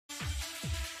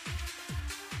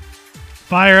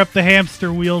Fire up the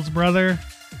hamster wheels, brother.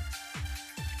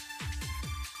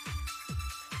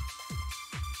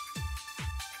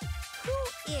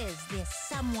 Who is this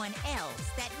someone else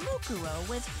that Mukuro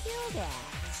was killed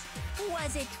as?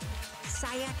 Was it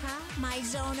Sayaka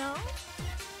Maizono?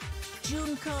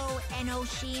 Junko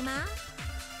Enoshima?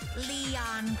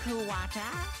 Leon Kuwata?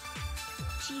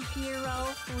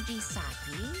 Chihiro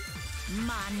Fujisaki?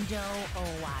 Mondo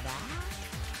Owada?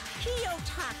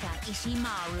 Kiyotaka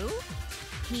Ishimaru?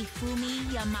 Hifumi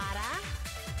Yamada?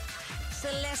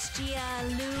 Celestia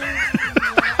Lu?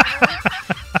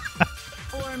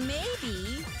 Or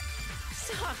maybe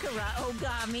Sakura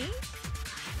Ogami?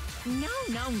 No.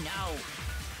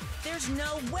 There's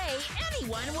no way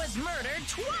anyone was murdered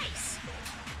twice!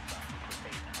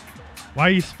 Why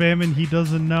are you spamming he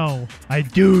doesn't know? I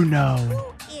do know.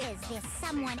 Who is this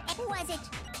someone? Was it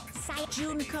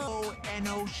Junko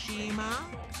Enoshima?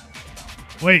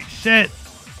 Wait, shit.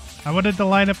 I wanted to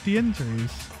line up the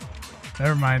injuries.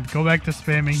 Never mind. Go back to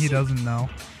spamming he doesn't know.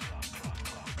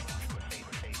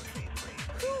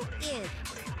 Who is?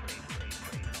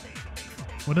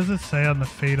 What does it say on the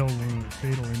fatal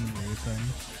injury thing?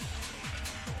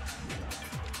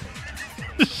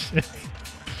 Shit.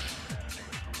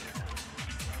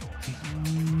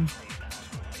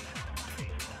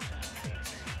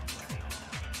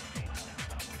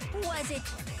 Was it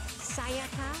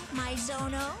Sayaka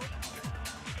Maizono?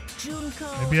 Junko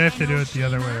Maybe I have to do it the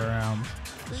other way around.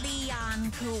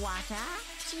 Leon Kuwata?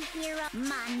 Chihiro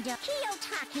Mondo?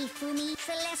 Kiyotaki Fumi?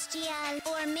 Celestial?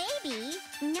 Or maybe...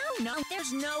 No,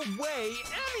 There's no way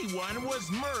anyone was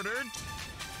murdered.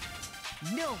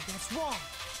 No, that's wrong.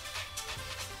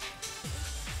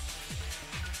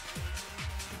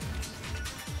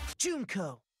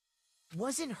 Junko.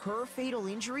 Wasn't her fatal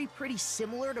injury pretty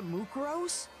similar to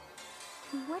Mukuro's?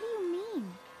 What do you mean?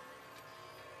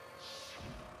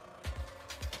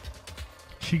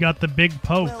 She got the big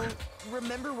poke. Well,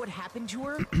 remember what happened to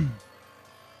her?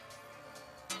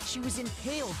 She was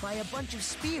impaled by a bunch of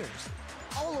spears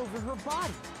all over her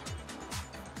body.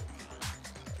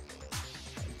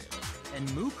 And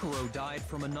Mukuro died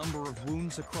from a number of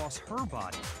wounds across her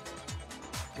body.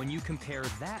 When you compare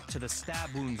that to the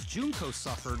stab wounds Junko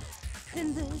suffered...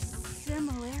 Can the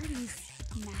similarities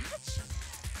match?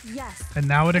 Yes. And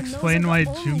that would explain why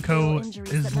Junko's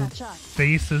Junko's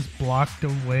face is blocked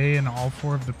away in all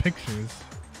four of the pictures.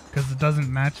 Because it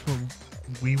doesn't match what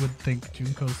we would think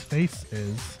Junko's face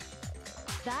is.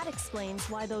 That explains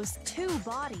why those two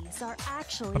bodies are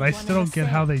actually But I still don't get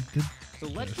how they did So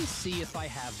let me see if I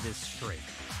have this straight.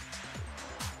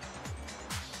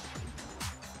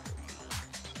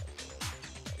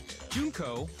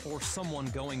 Junko, or someone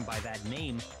going by that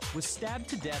name, was stabbed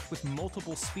to death with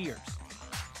multiple spears.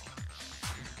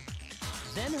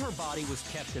 Then her body was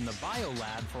kept in the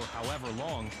biolab for however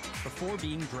long before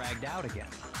being dragged out again.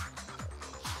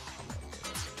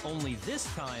 Only this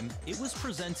time, it was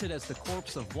presented as the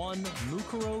corpse of one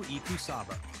Mukuro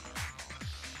Ikusaba.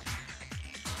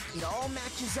 It all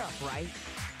matches up, right?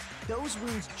 Those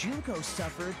wounds Junko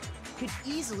suffered could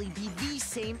easily be these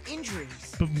same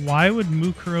injuries. But why would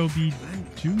Mukuro be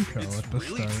Junko at the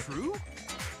Really start? true?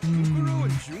 Mukuro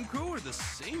and Junko are the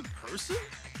same person?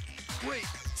 Wait,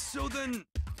 so then...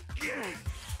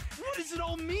 What does it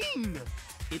all mean?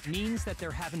 It means that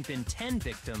there haven't been 10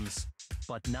 victims,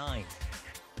 but 9.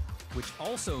 Which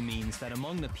also means that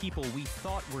among the people we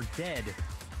thought were dead,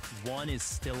 one is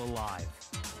still alive.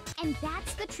 And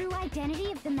that's the true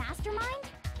identity of the Mastermind?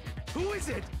 Who is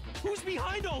it? Who's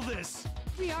behind all this?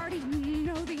 We already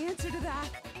know the answer to that.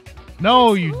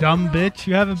 No, you dumb bitch.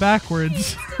 You have it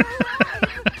backwards.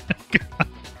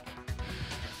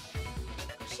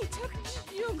 She took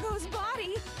Junko's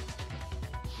body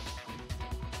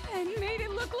and made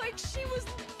it look like she was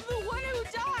the one who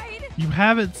died. You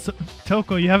have it,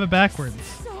 Toko, you have it backwards.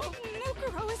 So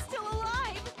Mukuro is still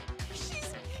alive.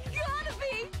 She's gotta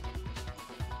be.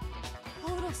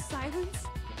 Total silence?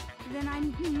 Then I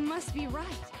must be right.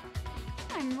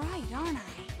 I'm right, aren't I?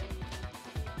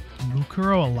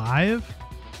 Mukuro alive?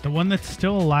 The one that's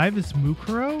still alive is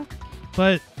Mukuro?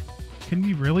 But can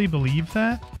we really believe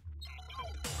that?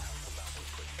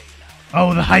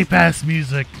 Oh, the hype-ass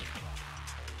music.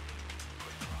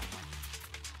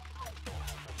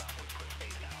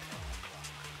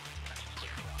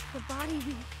 The body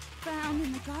we found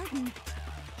in the garden.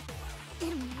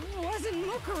 It wasn't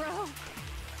Mukuro.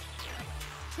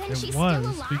 Then she's It still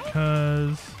was alive?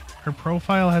 because her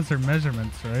profile has her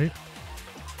measurements, right?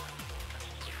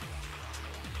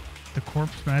 The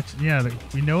corpse match. Yeah,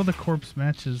 we know the corpse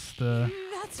matches the...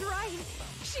 That's right.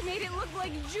 She made it look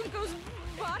like Junko's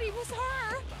body was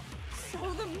her. So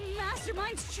the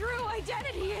Mastermind's true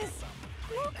identity is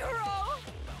Mukuro!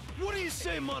 What do you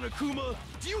say, Monokuma?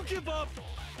 Do you give up?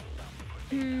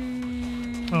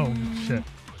 Oh, shit.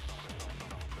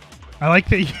 I like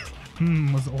that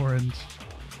was orange.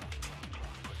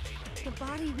 The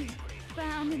body we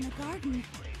found in the garden,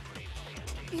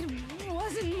 it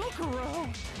wasn't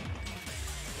Mukuro.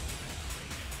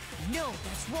 No,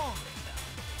 that's wrong.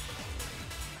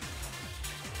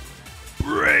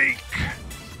 Break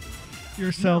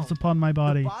yourselves upon my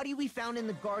body. The body we found in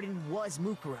the garden was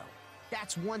Mukuro.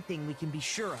 That's one thing we can be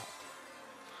sure of.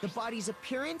 The body's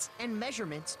appearance and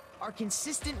measurements are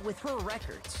consistent with her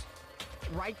records.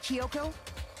 Right, Kyoko?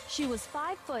 She was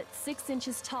 5 foot 6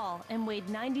 inches tall and weighed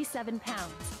 97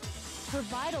 pounds. Her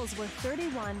vitals were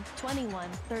 31, 21,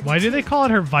 32. Why do they call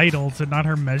it her vitals and not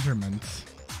her measurements?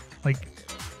 Like,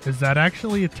 is that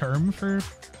actually a term for...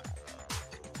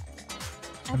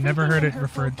 I've never heard it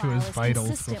referred to as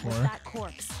vitals before. That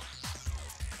corpse.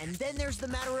 And then there's the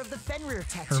matter of the Fenrir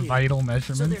tattoo. Her vital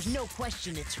measurements? So there's no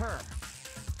question it's her.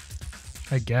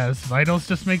 I guess. Vitals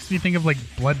just makes me think of like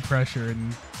blood pressure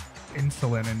and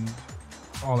insulin and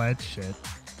all that shit.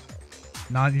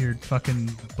 Not your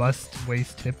fucking bust,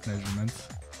 waist, hip measurements.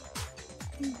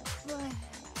 But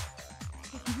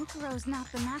if Mukuro's not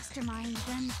the mastermind,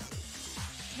 then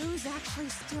who's actually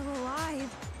still alive?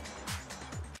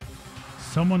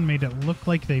 Someone made it look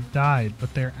like they've died,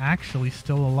 but they're actually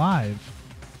still alive.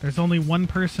 There's only one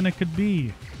person it could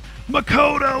be.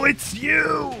 Makoto, it's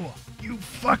you! You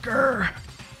fucker!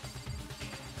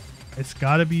 It's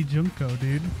gotta be Junko,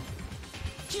 dude.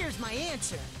 Here's my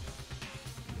answer.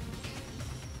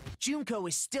 Junko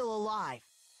is still alive.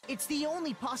 It's the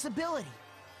only possibility.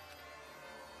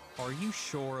 Are you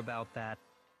sure about that?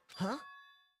 Huh?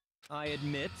 I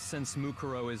admit, since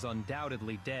Mukuro is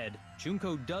undoubtedly dead,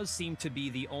 Junko does seem to be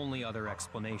the only other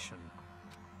explanation.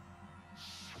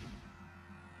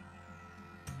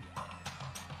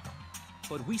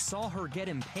 But we saw her get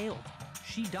impaled.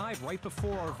 She died right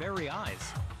before our very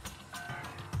eyes.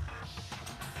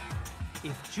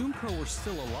 If Junko were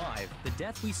still alive, the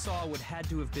death we saw would had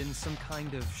to have been some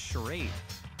kind of charade.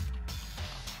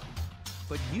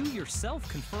 But you yourself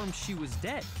confirmed she was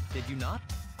dead, did you not?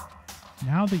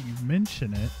 Now that you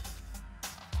mention it,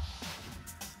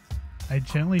 I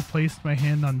gently placed my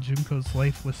hand on Junko's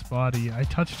lifeless body. I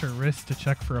touched her wrist to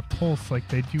check for a pulse like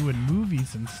they do in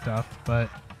movies and stuff, but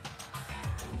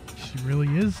she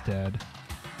really is dead.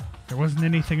 There wasn't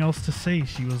anything else to say.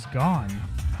 She was gone.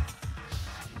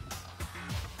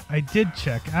 I did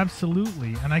check,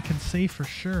 absolutely, and I can say for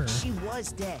sure. She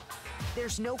was dead.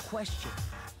 There's no question.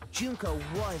 Junko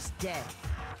was dead.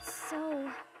 So,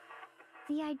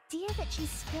 the idea that she's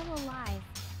still alive.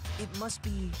 It must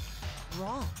be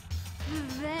wrong.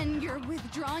 Then you're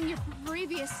withdrawing your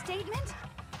previous statement?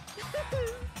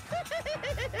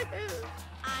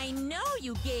 I know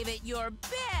you gave it your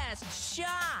best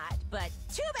shot, but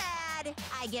too bad.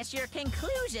 I guess your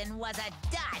conclusion was a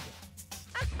dud.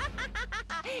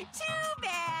 Too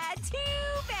bad,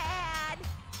 too bad.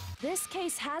 This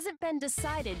case hasn't been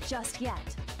decided just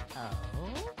yet.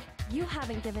 Oh? You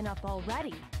haven't given up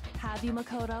already, have you,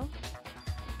 Makoto?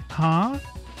 Huh?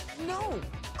 No,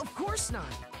 of course not.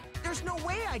 There's no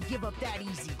way I'd give up that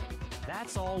easy.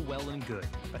 That's all well and good,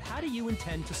 but how do you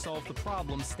intend to solve the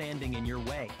problem standing in your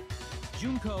way?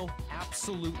 Junko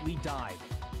absolutely died.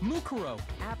 Mukuro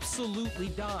absolutely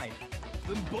died.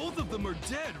 Then both of them are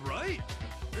dead, right?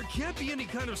 There can't be any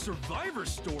kind of survivor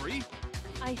story.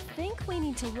 I think we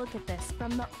need to look at this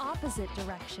from the opposite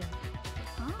direction.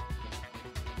 Huh?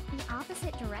 The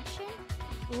opposite direction?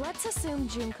 Let's assume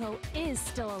Junko is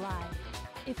still alive.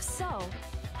 If so,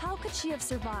 how could she have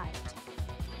survived?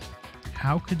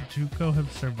 How could Junko have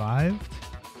survived?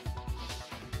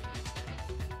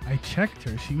 I checked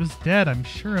her. She was dead, I'm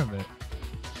sure of it.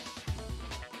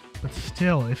 But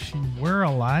still, if she were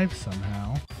alive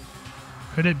somehow,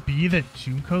 could it be that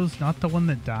Junko's not the one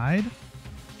that died?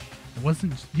 It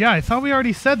wasn't... Yeah, I thought we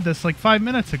already said this like 5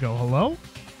 minutes ago. Hello?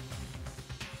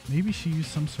 Maybe she used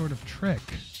some sort of trick.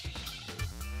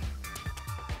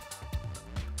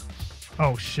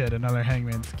 Oh shit, another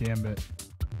Hangman's Gambit.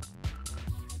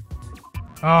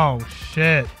 Oh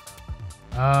shit.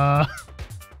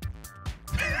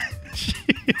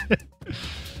 Shit.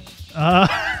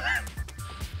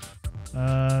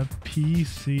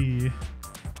 PC.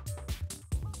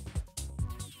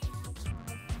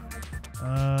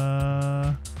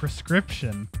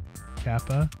 Prescription.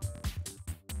 Kappa.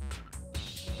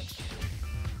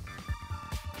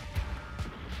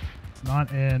 It's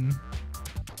not in.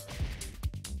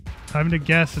 Time to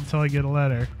guess until I get a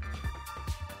letter.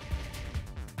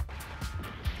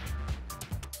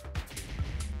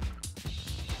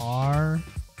 car.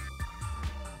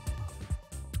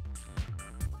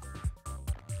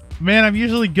 Man, I'm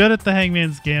usually good at the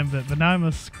Hangman's Gambit, but now I'm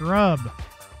a scrub.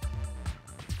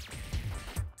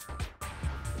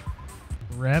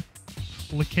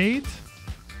 Replicate?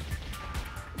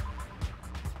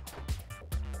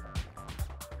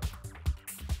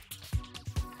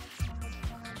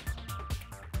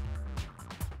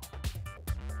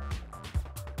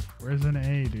 Where's an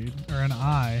A, dude? Or an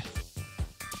I?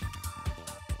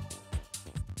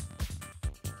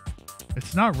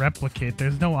 It's not replicate.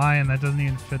 There's no I and that doesn't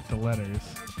even fit the letters.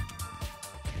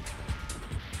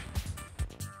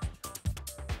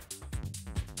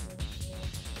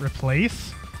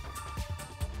 Replace?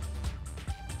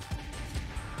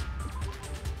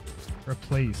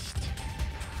 Replaced.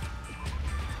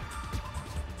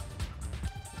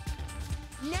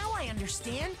 Now I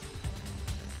understand.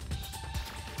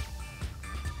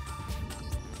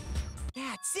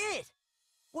 That's it.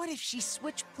 What if she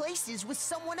switched places with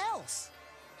someone else?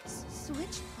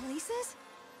 Switch places?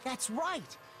 That's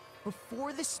right.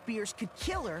 Before the spears could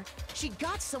kill her, she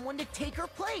got someone to take her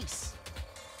place.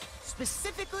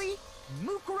 Specifically,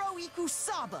 Mukuro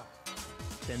Ikusaba.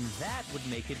 Then that would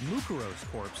make it Mukuro's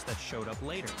corpse that showed up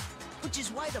later. Which is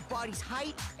why the body's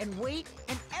height and weight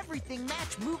and everything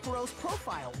match Mukuro's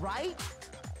profile, right?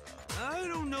 I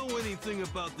don't know anything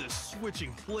about this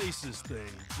switching places thing,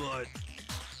 but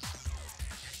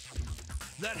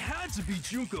that had to be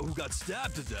Junko who got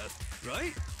stabbed to death,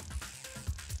 right?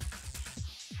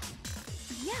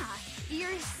 Yeah,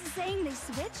 you're saying they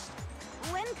switched?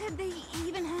 When could they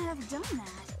even have done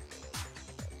that?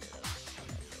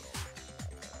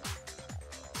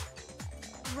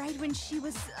 Right when she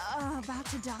was about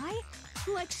to die?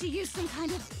 Like she used some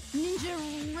kind of ninja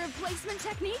replacement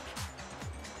technique?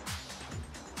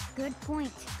 Good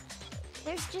point.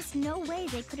 There's just no way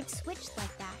they could have switched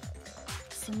like that.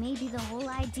 So maybe the whole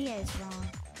idea is wrong.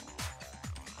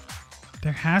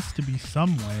 There has to be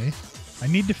some way. I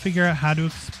need to figure out how to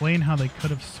explain how they could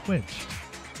have switched.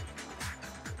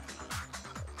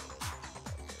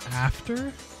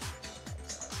 After?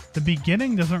 The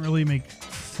beginning doesn't really make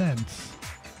sense.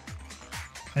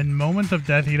 And moment of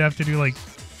death, you'd have to do like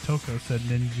Toko said,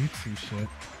 ninjutsu shit.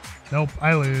 Nope,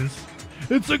 I lose.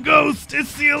 It's a ghost!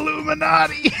 It's the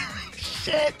Illuminati!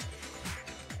 Shit!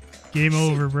 Game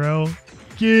over, bro.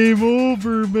 Game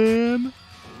over, man.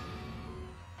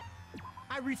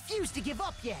 I refuse to give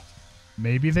up yet.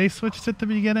 Maybe they switched at the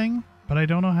beginning, but I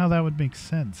don't know how that would make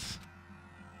sense.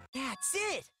 That's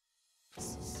it.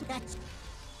 That's...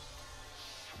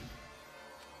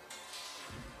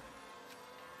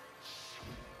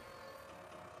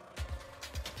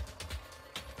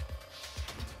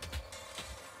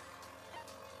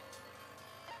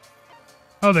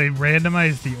 Oh, they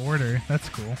randomized the order. That's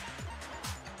cool.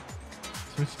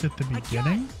 Switched at the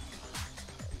beginning?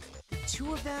 The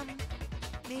two of them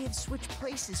may have switched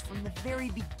places from the very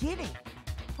beginning.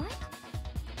 What?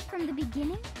 From the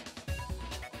beginning?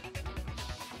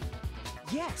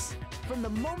 Yes, from the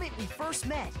moment we first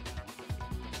met.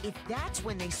 If that's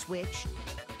when they switched,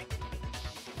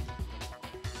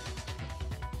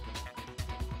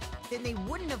 then they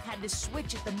wouldn't have had to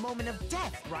switch at the moment of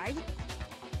death, right?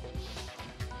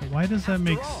 Why does that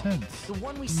make After all, sense? The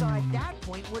one we saw at that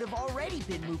point would have already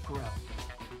been Mukuro.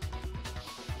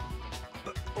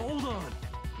 Hold on.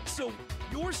 So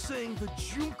you're saying the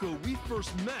Junko we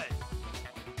first met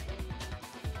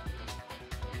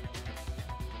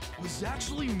was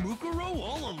actually Mukuro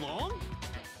all along?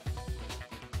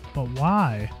 But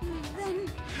why? Then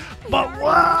But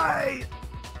why?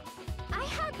 I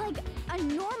had like a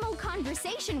normal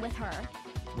conversation with her.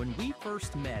 When we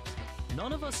first met,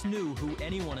 none of us knew who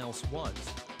anyone else was.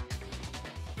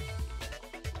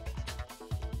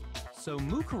 So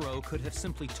Mukuro could have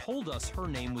simply told us her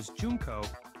name was Junko,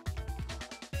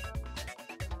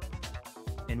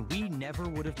 and we never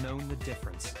would have known the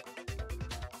difference.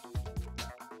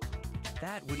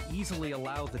 That would easily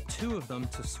allow the two of them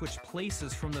to switch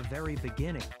places from the very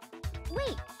beginning.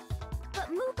 Wait, but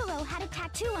Mukuro had a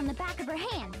tattoo on the back of her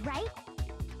hand, right?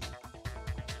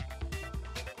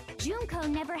 Junko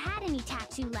never had any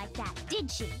tattoo like that, did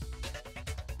she?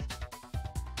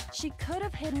 She could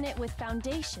have hidden it with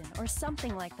foundation or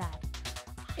something like that.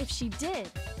 If she did,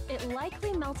 it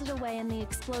likely melted away in the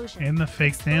explosion. And the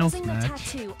fake nails exposing the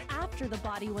match. tattoo after the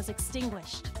body was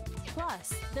extinguished.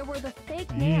 Plus, there were the fake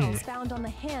Yeah. nails found on the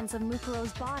hands of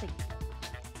Mukuro's body.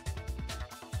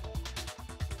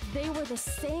 They were the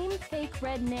same fake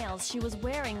red nails she was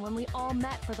wearing when we all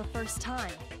met for the first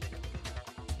time.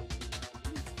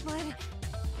 But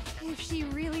if she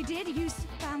really did use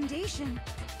foundation,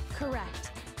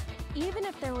 Correct. Even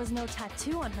if there was no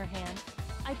tattoo on her hand,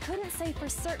 I couldn't say for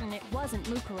certain it wasn't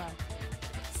Mukuro.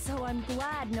 So I'm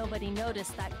glad nobody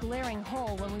noticed that glaring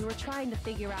hole when we were trying to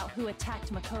figure out who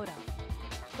attacked Makoto.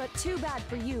 But too bad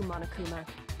for you, Monokuma.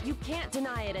 You can't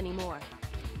deny it anymore.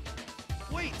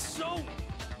 Wait, so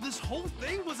this whole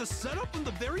thing was a setup from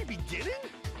the very beginning?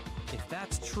 If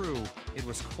that's true, it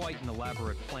was quite an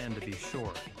elaborate plan to be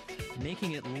sure,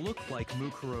 making it look like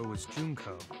Mukuro was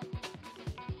Junko.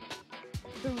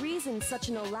 The reason such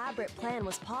an elaborate plan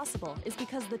was possible is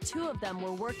because the two of them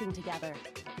were working together.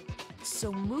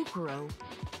 So Mukuro,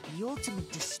 the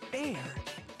ultimate despair,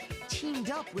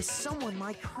 teamed up with someone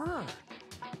like her.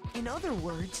 In other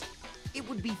words, it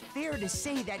would be fair to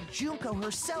say that Junko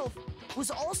herself was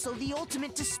also the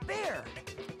ultimate despair.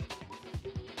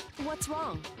 What's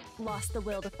wrong? Lost the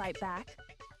will to fight back?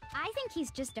 I think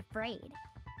he's just afraid.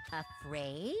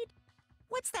 Afraid?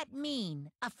 What's that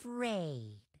mean,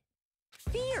 afraid?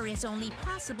 Fear is only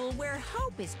possible where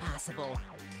hope is possible.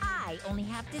 I only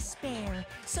have despair,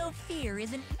 so fear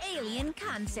is an alien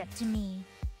concept to me.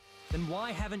 Then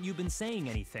why haven't you been saying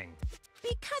anything?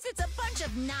 Because it's a bunch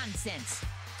of nonsense.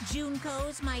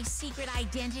 Junko's my secret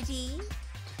identity?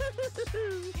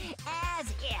 As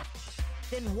if.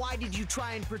 Then why did you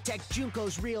try and protect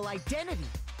Junko's real identity?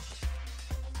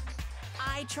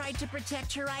 I tried to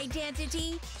protect her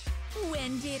identity?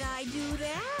 When did I do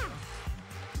that?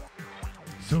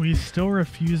 So he still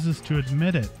refuses to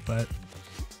admit it, but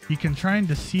he can try and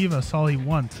deceive us all he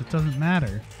wants. It doesn't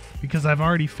matter, because I've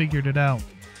already figured it out.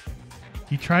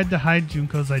 He tried to hide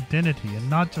Junko's identity, and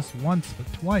not just once, but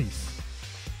twice.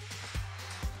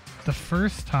 The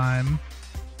first time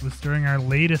was during our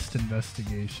latest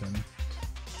investigation.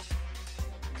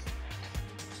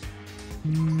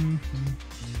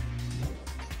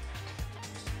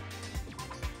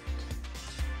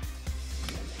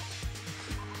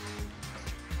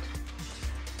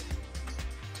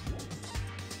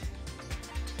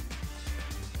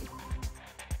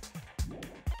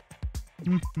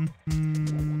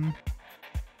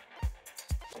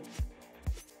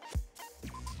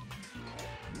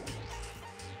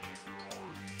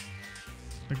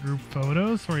 The group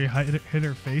photos where you hid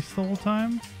her face the whole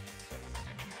time?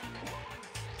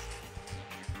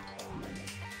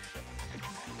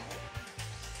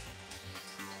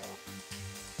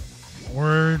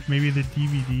 Or maybe the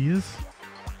DVDs?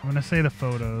 I'm gonna say the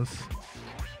photos.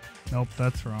 Nope,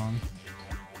 that's wrong.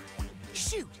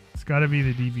 Shoot! It's gotta be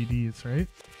the DVDs, right?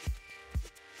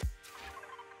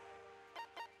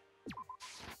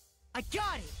 I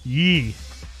got it! Yee!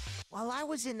 While I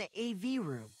was in the AV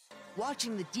room,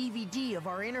 watching the DVD of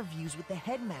our interviews with the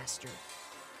headmaster.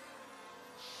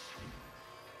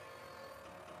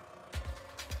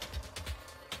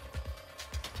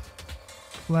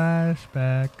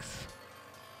 Flashbacks.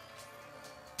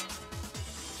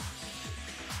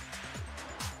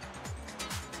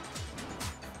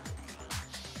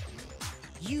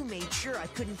 You made sure I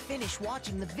couldn't finish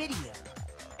watching the video.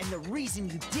 And the reason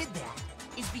you did that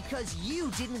is because you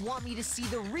didn't want me to see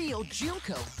the real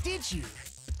Junko, did you?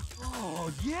 Oh,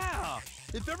 yeah!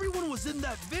 If everyone was in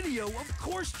that video, of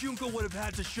course Junko would have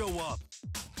had to show up.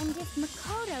 And if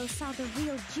Makoto saw the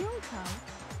real Junko,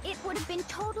 it would have been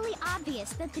totally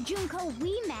obvious that the Junko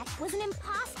we met was an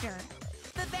imposter.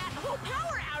 That whole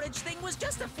power outage thing was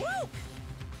just a fluke!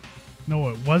 No,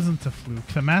 it wasn't a fluke.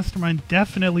 The Mastermind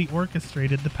definitely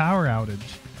orchestrated the power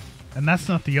outage. And that's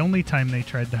not the only time they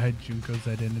tried to hide Junko's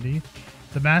identity.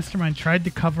 The Mastermind tried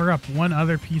to cover up one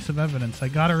other piece of evidence. I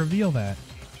gotta reveal that.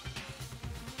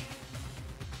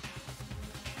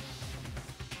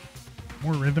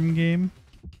 More rhythm game.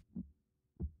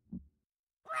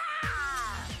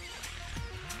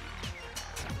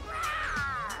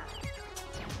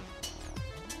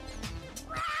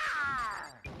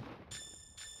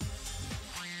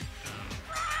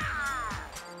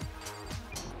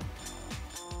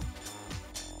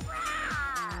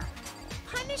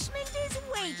 Punishment is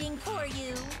waiting for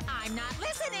you. I'm not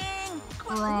listening.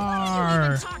 What Roar. are you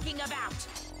even talking about?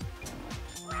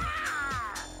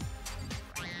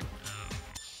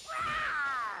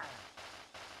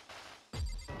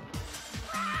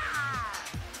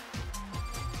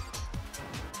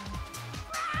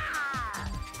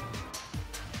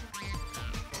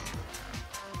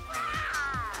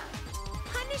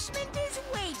 Punishment is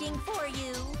waiting for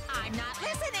you. I'm not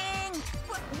listening.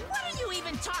 What are you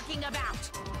even talking about?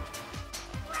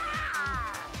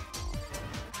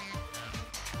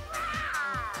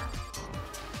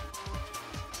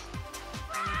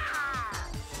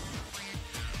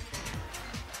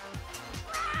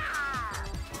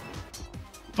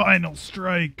 Final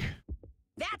strike.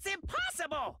 That's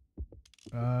impossible.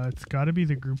 It's got to be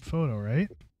the group photo, right?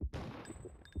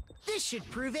 This should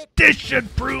prove it. This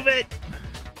should prove it!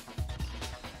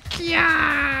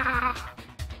 Yeah!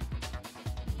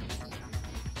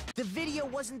 The video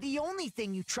wasn't the only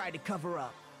thing you tried to cover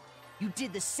up. You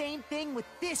did the same thing with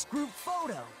this group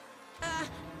photo.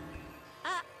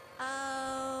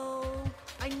 Oh.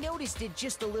 I noticed it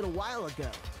just a little while ago,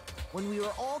 when we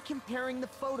were all comparing the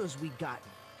photos we'd gotten.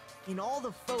 In all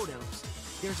the photos,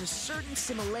 there's a certain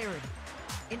similarity,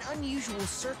 an unusual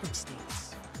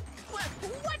circumstance.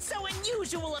 What's so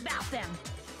unusual about them?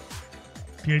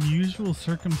 The unusual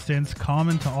circumstance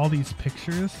common to all these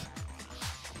pictures.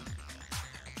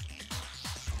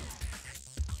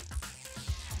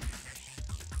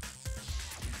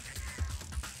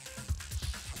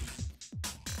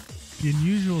 The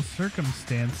unusual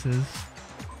circumstances.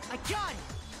 I got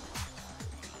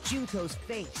it! Junko's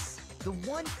face. The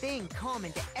one thing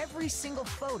common to every single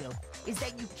photo is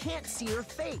that you can't see her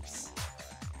face.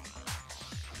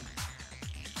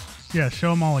 Yeah,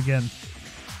 show them all again.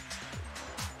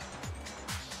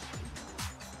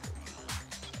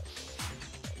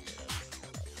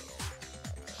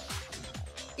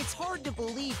 It's hard to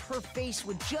believe her face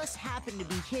would just happen to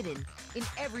be hidden in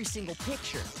every single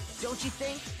picture, don't you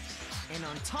think? And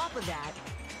on top of that,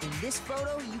 in this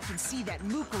photo, you can see that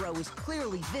Mukuro is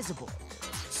clearly visible.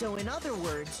 So in other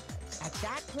words, at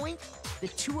that point, the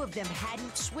two of them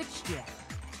hadn't switched yet.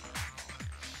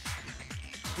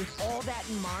 With all that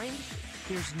in mind,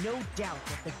 there's no doubt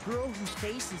that the girl whose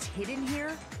face is hidden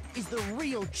here is the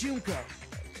real Junko,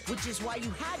 which is why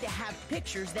you had to have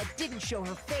pictures that didn't show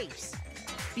her face.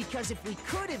 Because if we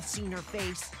could have seen her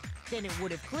face, then it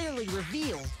would have clearly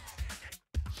revealed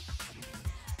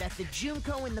that the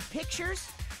Junko in the pictures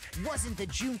wasn't the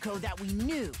Junko that we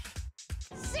knew.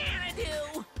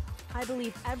 Xanadu! I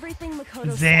believe everything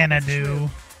Makoto said is Xanadu. true.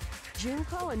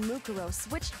 Junko and Mukuro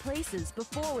switched places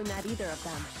before we met either of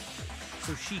them.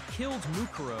 So she killed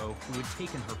Mukuro, who had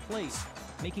taken her place,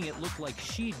 making it look like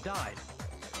she'd died.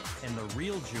 And the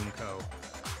real Junko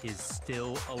is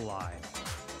still alive.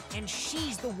 And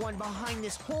she's the one behind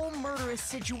this whole murderous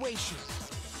situation.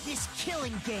 This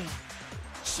killing game.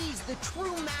 She's the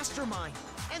true mastermind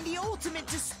and the ultimate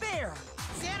despair.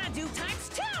 Xanadu times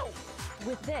 2!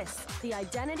 With this, the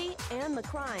identity and the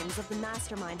crimes of the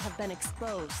Mastermind have been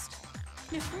exposed.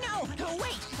 No,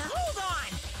 wait! Hold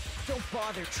on! Don't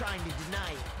bother trying to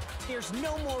deny it. There's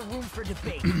no more room for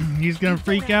debate. He's gonna You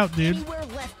freak don't have out, dude. Anywhere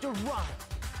left to run.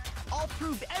 I'll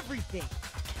prove everything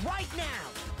right now.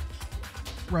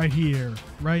 Right here,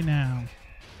 right now.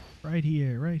 Right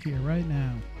here, right here, right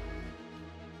now.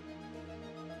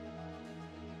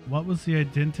 What was the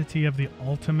identity of the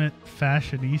ultimate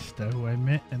fashionista who I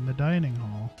met in the dining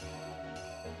hall?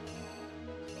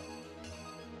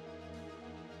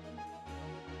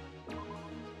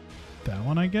 That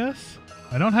one, I guess?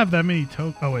 I don't have that many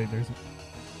tokens. Oh, wait,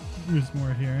 there's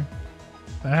more here.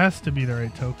 That has to be the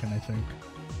right token, I think.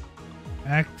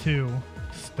 Act 2.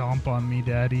 Stomp on me,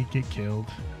 daddy. Get killed.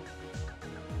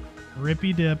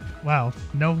 Rippy dip. Wow,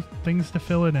 no things to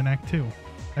fill it in Act 2.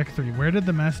 Act 3. Where did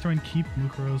the Mastermind keep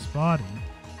Mukuro's body?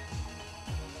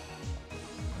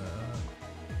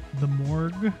 The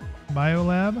morgue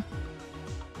biolab?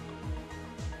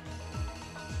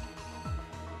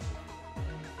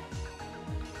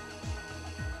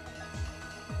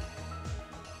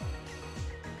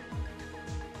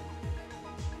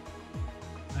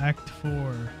 Act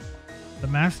 4. The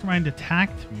Mastermind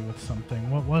attacked me with something.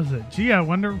 What was it? Gee, I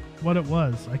wonder what it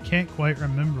was. I can't quite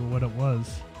remember what it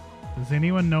was. Does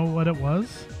anyone know what it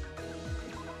was?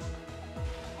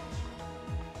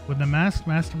 When the masked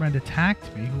Mastermind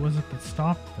attacked me, who was it that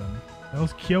stopped them? That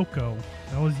was Kyoko.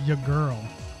 That was your girl.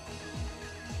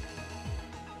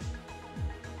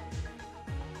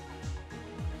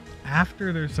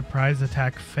 After their surprise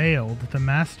attack failed, the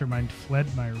Mastermind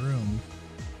fled my room.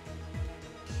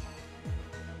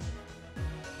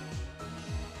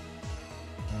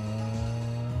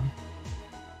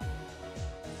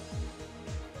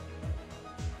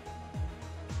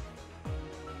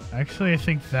 Actually, I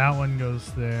think that one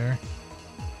goes there.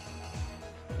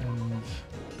 And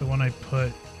the one I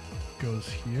put goes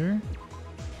here.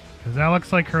 Because that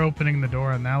looks like her opening the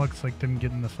door, and that looks like them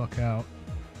getting the fuck out.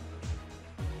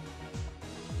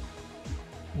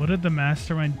 What did the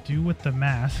Mastermind do with the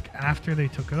mask after they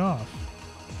took it off?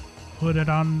 Put it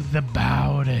on the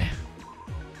body.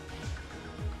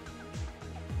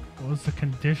 What was the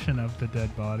condition of the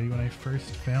dead body when I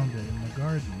first found it in the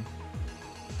garden?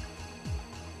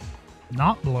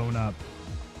 Not blown up.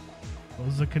 What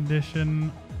was the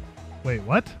condition? Wait,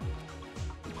 what?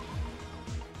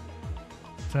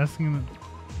 It's asking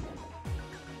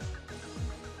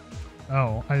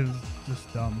Oh, I was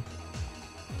just dumb.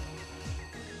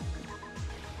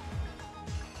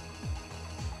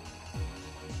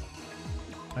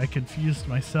 I confused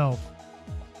myself.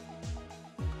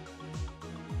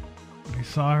 I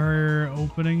saw her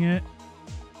opening it,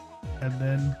 and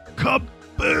then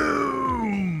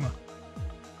kaboom!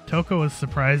 Toko was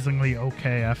surprisingly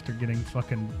okay after getting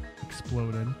fucking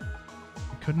exploded.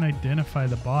 I couldn't identify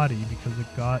the body because it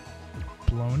got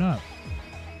blown up.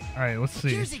 Alright, let's see.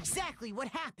 Here's exactly what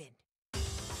happened.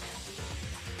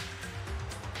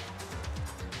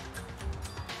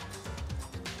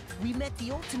 We met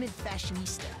the ultimate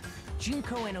fashionista,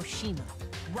 Junko Enoshima,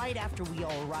 right after we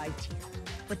all arrived here.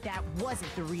 But that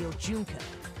wasn't the real Junko.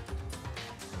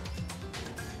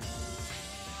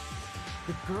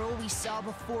 The girl we saw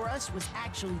before us was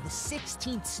actually the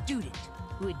 16th student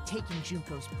who had taken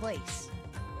Junko's place.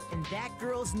 And that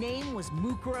girl's name was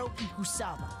Mukuro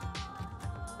Ikusaba.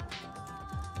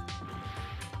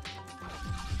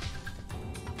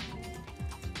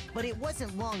 But it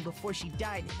wasn't long before she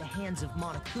died at the hands of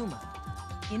Monokuma.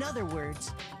 In other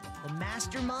words, the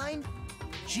mastermind,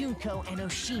 Junko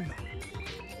Enoshima.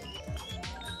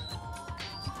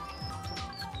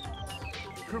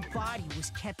 Her body was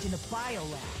kept in a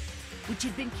biolab, which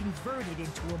had been converted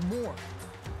into a morgue,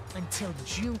 until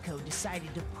Junko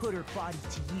decided to put her body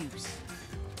to use.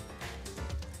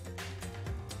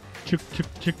 Chick, chick,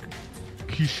 chick.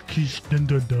 Kish, kish, dun,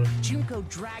 dun, dun. Junko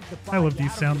dragged the body I love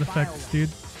these out sound of the effects, biolab, dude.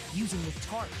 using the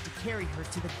tarp to carry her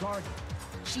to the garden.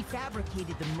 She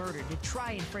fabricated the murder to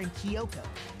try and frame Kyoko,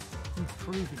 who'd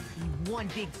proven to be one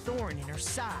big thorn in her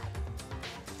side.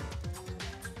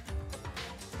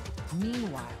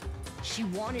 Meanwhile, she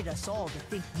wanted us all to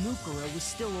think Mukuro was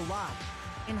still alive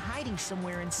and hiding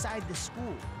somewhere inside the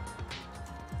school.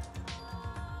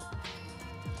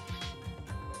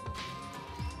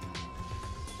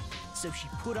 So she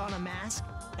put on a mask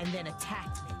and then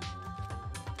attacked me.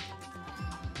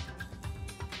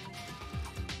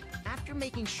 After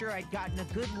making sure I'd gotten a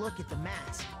good look at the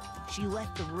mask, she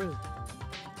left the room.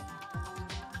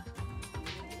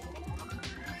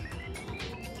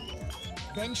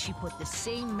 Then she put the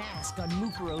same mask on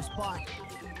Mukuro's body.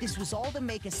 This was all to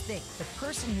make us think the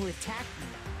person who attacked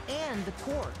me and the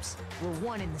corpse were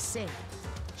one and the same.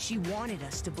 She wanted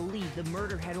us to believe the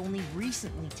murder had only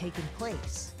recently taken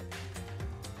place.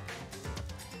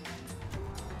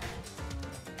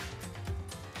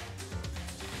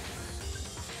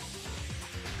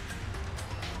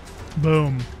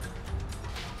 Boom.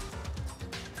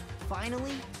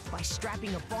 Finally, by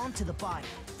strapping a bomb to the body,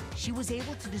 she was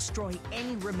able to destroy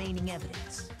any remaining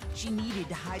evidence. She needed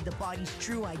to hide the body's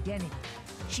true identity.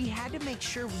 She had to make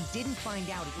sure we didn't find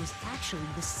out it was actually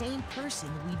the same person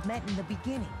we'd met in the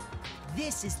beginning.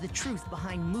 This is the truth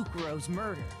behind Mukuro's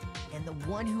murder, and the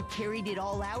one who carried it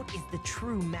all out is the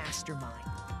true mastermind.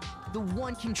 The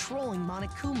one controlling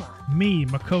Monokuma. Me,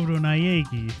 Makoto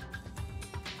Naegi.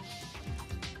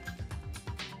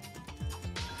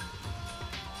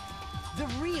 The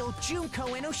real Junko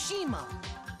Enoshima.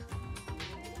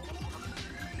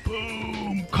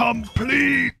 Boom!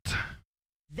 Complete!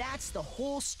 That's the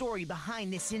whole story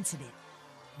behind this incident.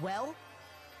 Well,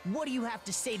 what do you have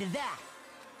to say to that?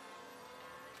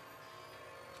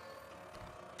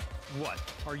 What?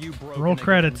 Are you broken Roll again?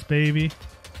 credits, baby.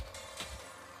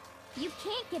 You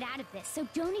can't get out of this, so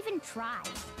don't even try.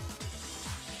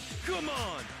 Come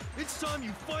on! It's time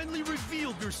you finally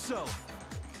revealed yourself!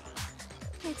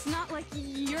 It's not like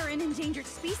you're an endangered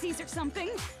species or something.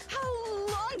 How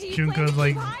long do you Junko's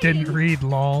plan like, to keep didn't hiding? read,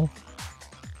 lol.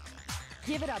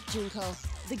 Give it up, Junko.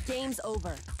 The game's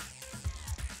over.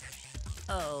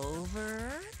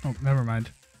 Over? Oh, never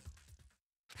mind.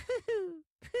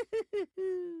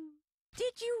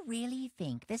 Did you really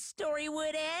think the story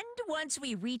would end once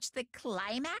we reached the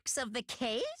climax of the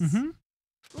case? Mm-hmm.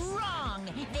 Wrong!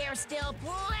 There's still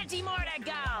plenty more to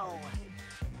go!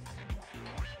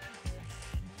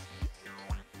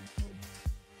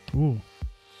 Ooh.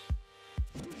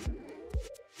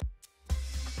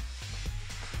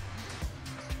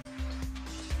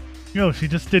 Yo, she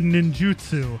just did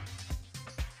ninjutsu.